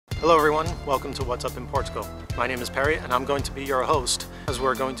Hello everyone, welcome to What's Up in Portugal. My name is Perry and I'm going to be your host as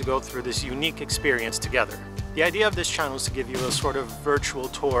we're going to go through this unique experience together. The idea of this channel is to give you a sort of virtual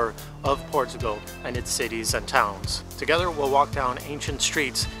tour of Portugal and its cities and towns. Together we'll walk down ancient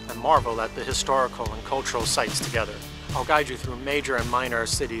streets and marvel at the historical and cultural sites together. I'll guide you through major and minor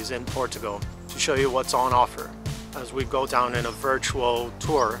cities in Portugal to show you what's on offer as we go down in a virtual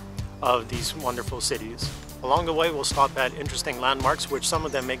tour of these wonderful cities. Along the way, we'll stop at interesting landmarks, which some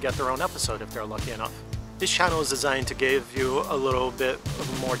of them may get their own episode if they're lucky enough. This channel is designed to give you a little bit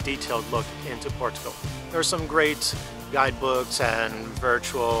of a more detailed look into Portugal. There are some great guidebooks and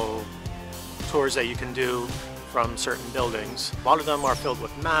virtual tours that you can do from certain buildings. A lot of them are filled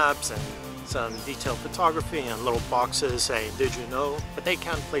with maps and some detailed photography and little boxes saying, "Did you know?" But they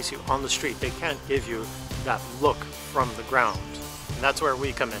can't place you on the street. They can't give you that look from the ground. And that's where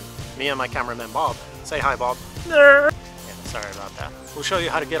we come in. Me and my cameraman Bob. Say hi, Bob. Yeah, sorry about that. We'll show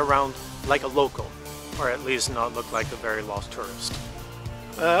you how to get around like a local, or at least not look like a very lost tourist.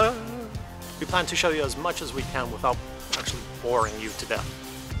 We plan to show you as much as we can without actually boring you to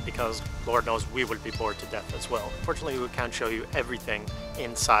death, because Lord knows we would be bored to death as well. Fortunately, we can't show you everything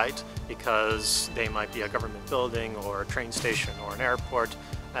inside because they might be a government building or a train station or an airport.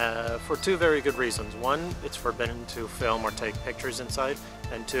 For two very good reasons. One, it's forbidden to film or take pictures inside,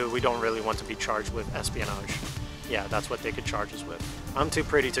 and two, we don't really want to be charged with espionage. Yeah, that's what they could charge us with. I'm too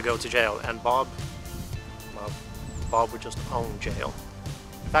pretty to go to jail, and Bob, well, Bob would just own jail.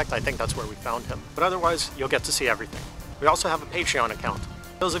 In fact, I think that's where we found him. But otherwise, you'll get to see everything. We also have a Patreon account.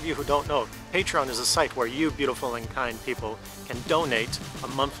 Those of you who don't know, Patreon is a site where you beautiful and kind people can donate a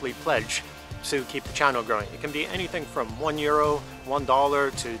monthly pledge to keep the channel growing. It can be anything from €1,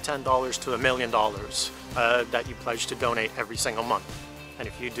 $1 to $10 to $1 million that you pledge to donate every single month. And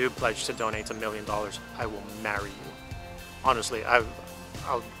if you do pledge to donate $1 million, I will marry you. Honestly,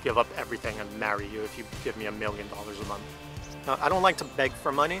 I'll give up everything and marry you if you give me $1 million a month. Now, I don't like to beg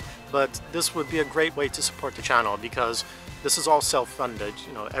for money, but this would be a great way to support the channel because this is all self-funded.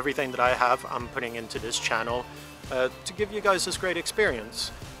 You know, everything that I have, I'm putting into this channel to give you guys this great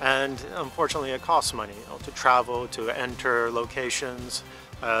experience. And unfortunately, it costs money, you know, to travel, to enter locations.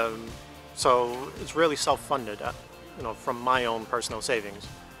 So it's really self-funded, you know, from my own personal savings.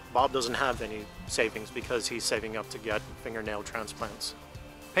 Bob doesn't have any savings because he's saving up to get fingernail transplants.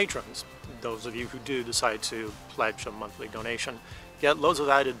 Patrons, those of you who do decide to pledge a monthly donation, get loads of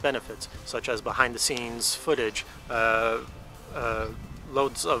added benefits, such as behind-the-scenes footage,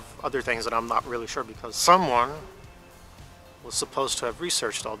 loads of other things that I'm not really sure because someone was supposed to have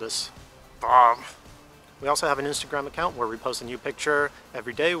researched all this. Bob. We also have an Instagram account where we post a new picture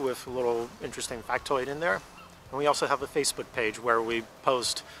every day with a little interesting factoid in there. And we also have a Facebook page where we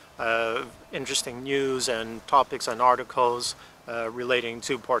post interesting news and topics and articles relating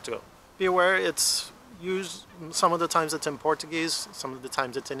to Portugal. Be aware it's used, some of the times it's in Portuguese, some of the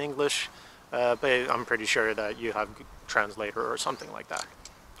times it's in English, but I'm pretty sure that you have a translator or something like that.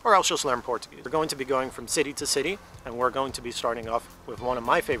 Or else just learn Portuguese. We're going to be going from city to city, and we're going to be starting off with one of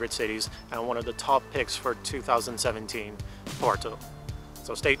my favorite cities and one of the top picks for 2017, Porto.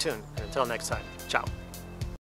 So stay tuned, and until next time, ciao.